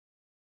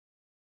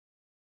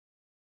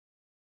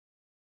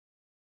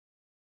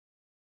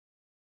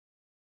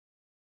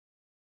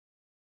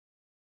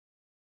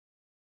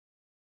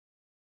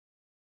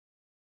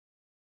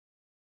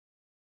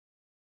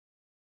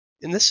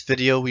In this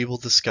video, we will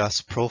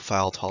discuss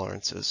profile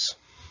tolerances.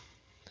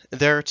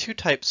 There are two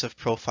types of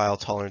profile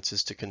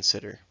tolerances to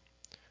consider: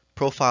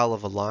 profile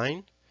of a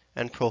line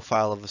and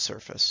profile of a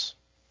surface.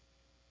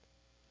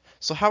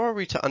 So how are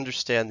we to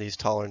understand these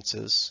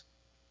tolerances,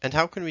 and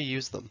how can we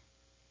use them?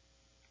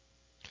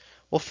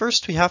 Well,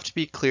 first we have to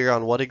be clear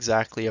on what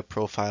exactly a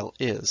profile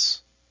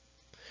is.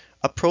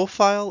 A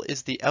profile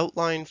is the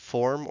outline,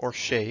 form, or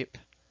shape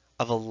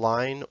of a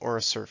line or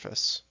a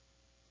surface.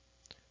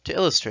 To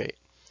illustrate,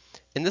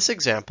 in this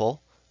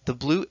example, the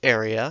blue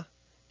area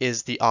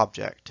is the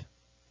object,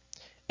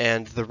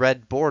 and the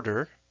red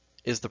border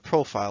is the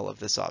profile of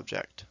this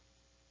object.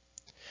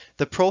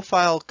 The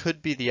profile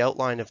could be the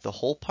outline of the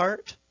whole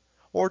part,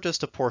 or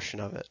just a portion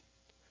of it,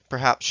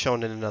 perhaps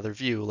shown in another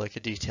view like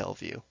a detail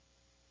view.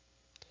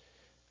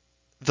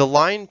 The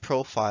line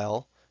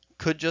profile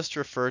could just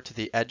refer to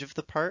the edge of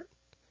the part,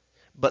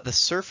 but the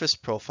surface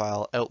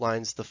profile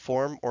outlines the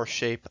form or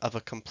shape of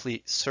a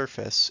complete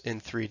surface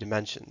in 3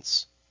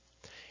 dimensions.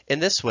 In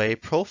this way,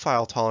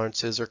 profile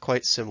tolerances are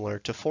quite similar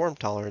to form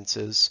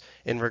tolerances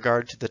in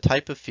regard to the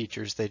type of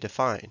features they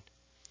define.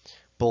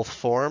 Both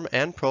form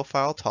and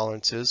profile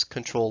tolerances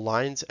control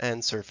lines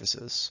and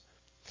surfaces,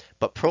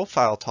 but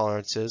profile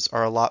tolerances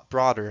are a lot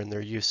broader in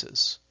their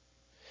uses.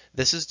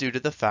 This is due to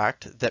the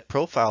fact that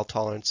profile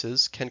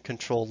tolerances can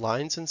control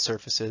lines and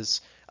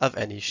surfaces of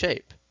any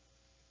shape.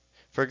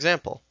 For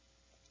example,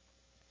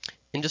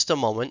 in just a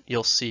moment,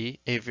 you'll see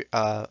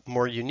a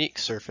more unique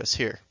surface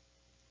here.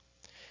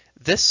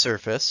 This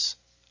surface,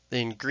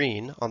 in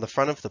green on the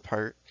front of the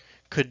part,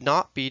 could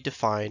not be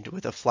defined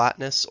with a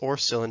flatness or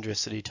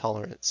cylindricity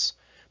tolerance,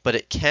 but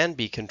it can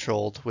be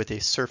controlled with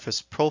a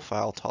surface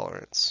profile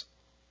tolerance.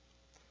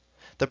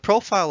 The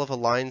profile of a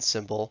line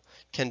symbol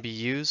can be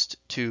used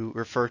to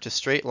refer to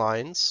straight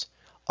lines,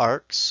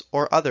 arcs,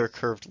 or other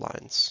curved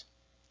lines.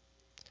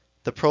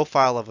 The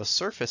profile of a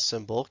surface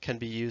symbol can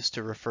be used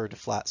to refer to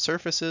flat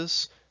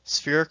surfaces,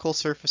 spherical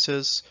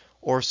surfaces,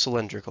 or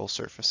cylindrical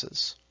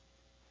surfaces.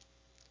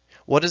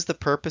 What is the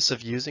purpose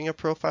of using a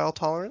profile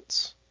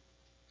tolerance?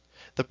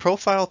 The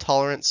profile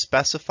tolerance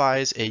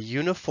specifies a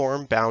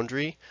uniform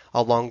boundary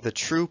along the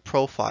true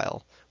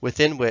profile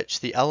within which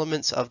the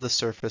elements of the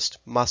surface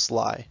must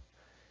lie.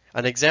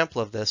 An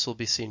example of this will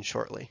be seen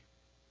shortly.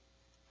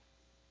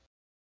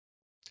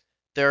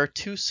 There are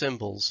 2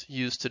 symbols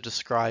used to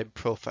describe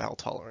profile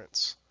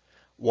tolerance.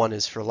 One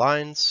is for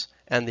lines,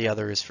 and the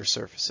other is for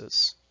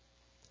surfaces.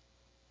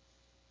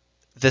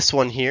 This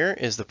one here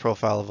is the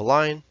profile of a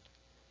line,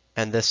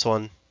 and this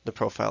one, the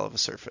profile of a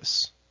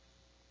surface.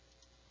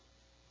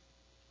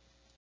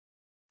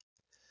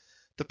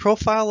 The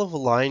profile of a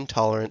line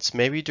tolerance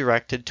may be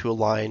directed to a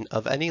line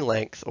of any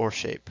length or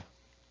shape.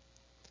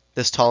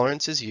 This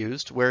tolerance is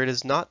used where it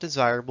is not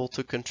desirable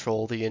to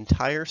control the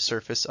entire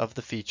surface of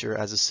the feature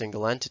as a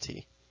single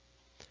entity.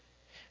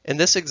 In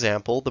this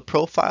example, the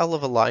profile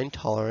of a line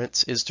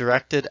tolerance is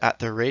directed at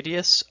the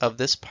radius of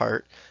this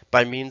part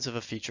by means of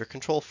a feature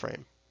control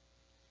frame.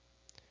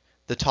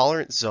 The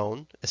tolerance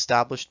zone,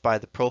 established by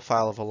the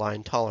profile of a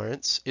line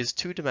tolerance, is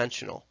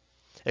 2-dimensional,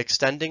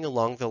 extending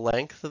along the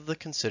length of the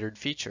considered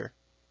feature.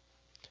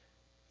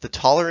 The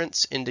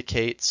tolerance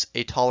indicates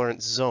a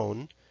tolerance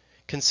zone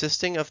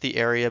consisting of the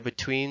area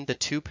between the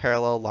 2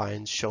 parallel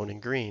lines shown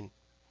in green.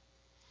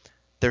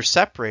 They're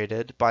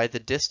separated by the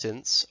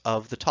distance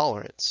of the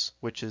tolerance,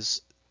 which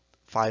is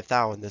 5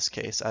 thou in this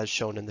case, as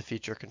shown in the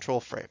feature control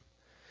frame.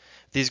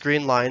 These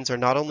green lines are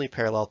not only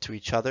parallel to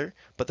each other,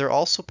 but they're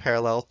also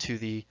parallel to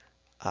the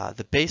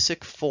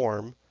basic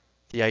form,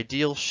 the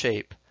ideal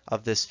shape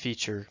of this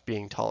feature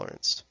being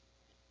toleranced.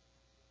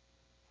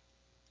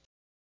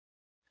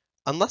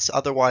 Unless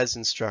otherwise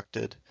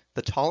instructed,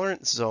 the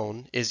tolerance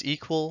zone is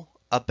equal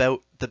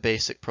about the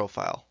basic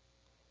profile.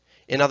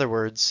 In other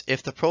words,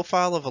 if the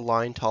profile of a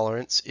line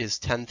tolerance is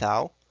 10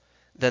 thou,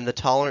 then the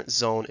tolerance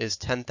zone is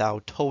 10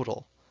 thou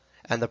total,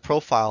 and the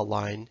profile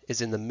line is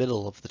in the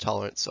middle of the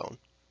tolerance zone.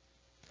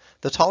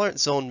 The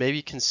tolerance zone may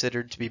be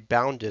considered to be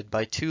bounded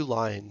by 2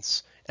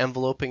 lines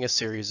enveloping a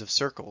series of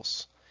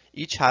circles,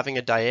 each having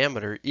a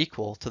diameter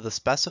equal to the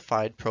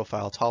specified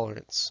profile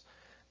tolerance.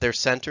 Their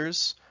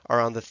centers are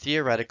on the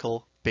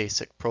theoretical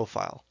basic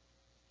profile.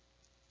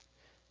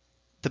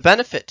 The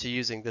benefit to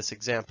using this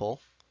example,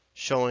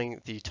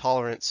 showing the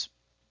tolerance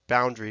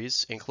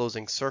boundaries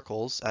enclosing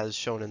circles as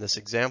shown in this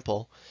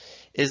example,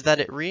 is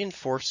that it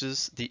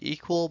reinforces the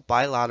equal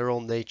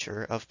bilateral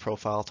nature of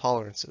profile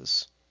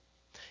tolerances.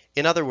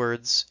 In other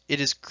words,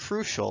 it is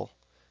crucial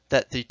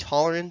that the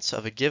tolerance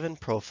of a given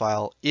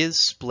profile is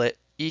split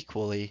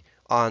equally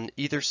on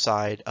either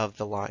side of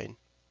the line.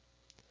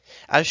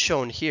 As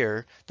shown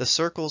here, the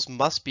circles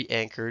must be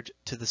anchored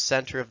to the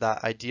center of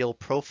that ideal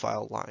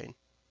profile line.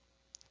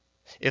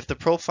 If the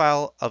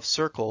profile of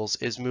circles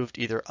is moved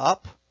either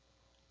up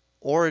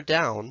or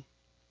down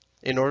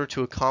in order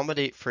to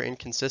accommodate for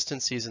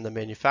inconsistencies in the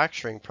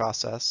manufacturing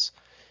process,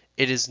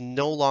 it is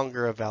no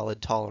longer a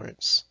valid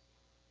tolerance.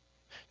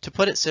 To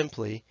put it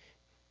simply,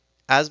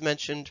 as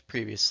mentioned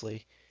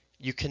previously,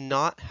 you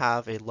cannot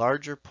have a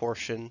larger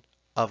portion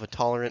of a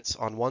tolerance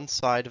on one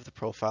side of the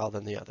profile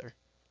than the other.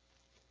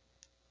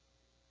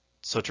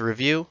 So to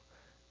review,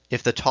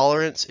 if the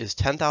tolerance is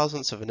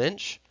 10,000ths of an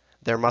inch,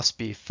 there must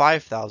be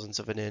 5,000ths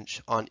of an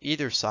inch on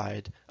either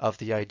side of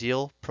the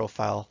ideal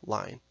profile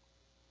line.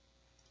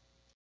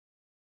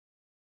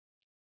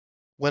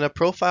 When a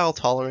profile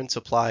tolerance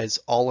applies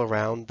all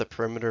around the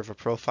perimeter of a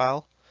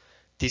profile,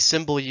 the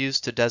symbol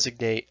used to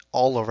designate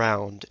all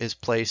around is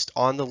placed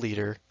on the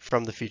leader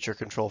from the feature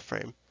control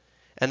frame,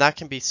 and that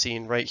can be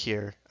seen right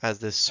here as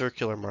this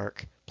circular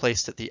mark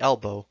placed at the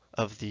elbow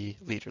of the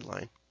leader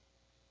line.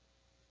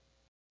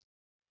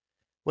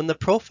 When the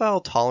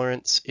profile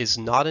tolerance is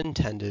not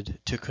intended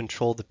to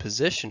control the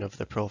position of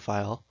the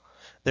profile,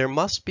 there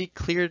must be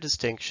clear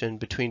distinction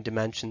between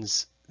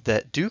dimensions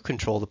that do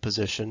control the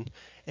position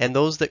and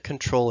those that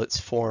control its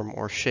form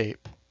or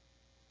shape.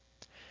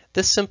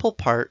 This simple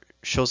part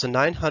shows a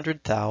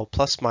 900 thou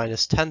plus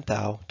minus 10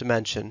 thou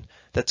dimension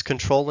that's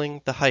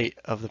controlling the height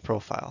of the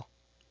profile.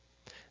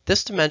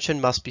 This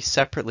dimension must be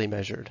separately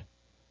measured.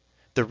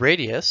 The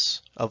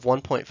radius of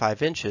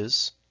 1.5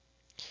 inches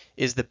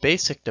is the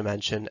basic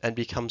dimension and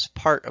becomes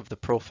part of the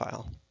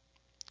profile.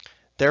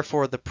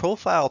 Therefore, the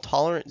profile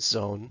tolerance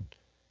zone,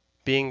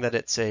 being that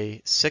it's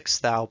a 6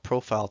 thou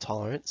profile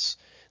tolerance,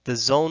 the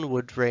zone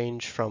would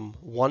range from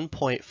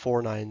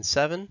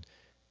 1.497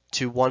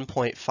 to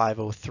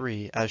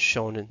 1.503 as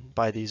shown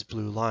by these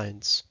blue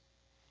lines.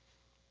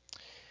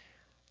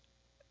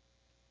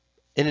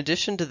 In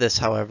addition to this,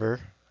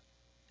 however,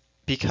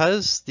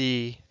 because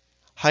the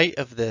height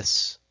of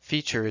this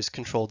feature is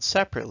controlled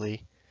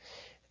separately,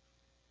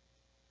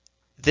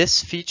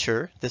 this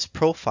feature, this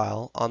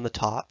profile on the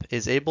top,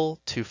 is able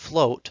to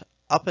float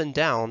up and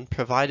down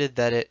provided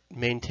that it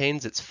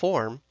maintains its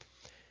form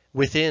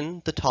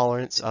within the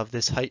tolerance of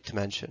this height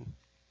dimension.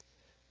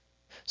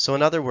 So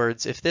in other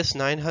words, if this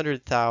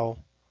 900 thou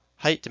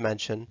height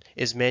dimension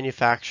is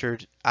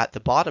manufactured at the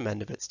bottom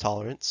end of its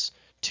tolerance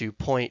to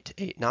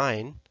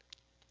 0.89,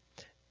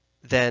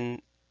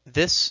 then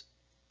this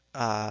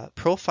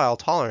profile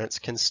tolerance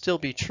can still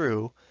be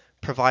true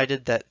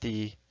provided that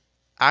the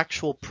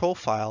actual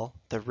profile,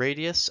 the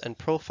radius and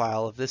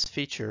profile of this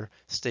feature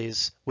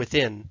stays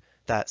within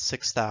that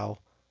 6 thou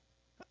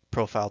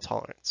profile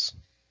tolerance.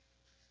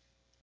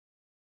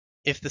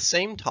 If the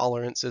same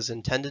tolerance is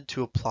intended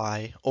to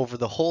apply over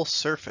the whole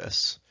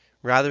surface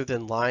rather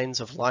than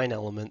lines of line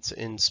elements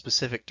in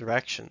specific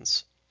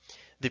directions,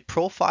 the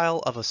profile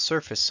of a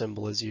surface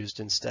symbol is used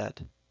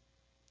instead.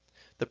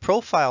 The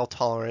profile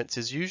tolerance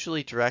is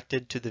usually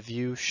directed to the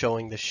view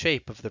showing the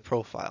shape of the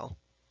profile.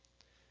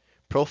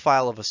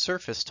 Profile of a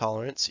surface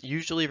tolerance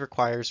usually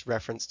requires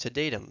reference to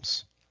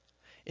datums.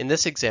 In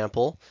this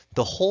example,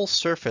 the whole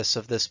surface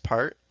of this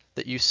part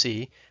that you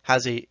see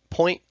has a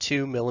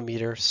 0.2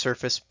 millimeter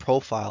surface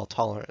profile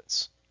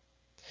tolerance.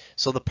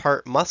 So the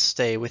part must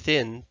stay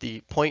within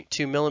the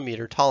 0.2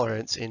 millimeter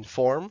tolerance in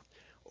form,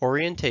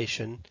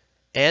 orientation,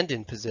 and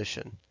in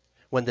position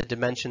when the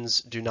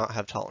dimensions do not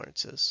have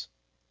tolerances.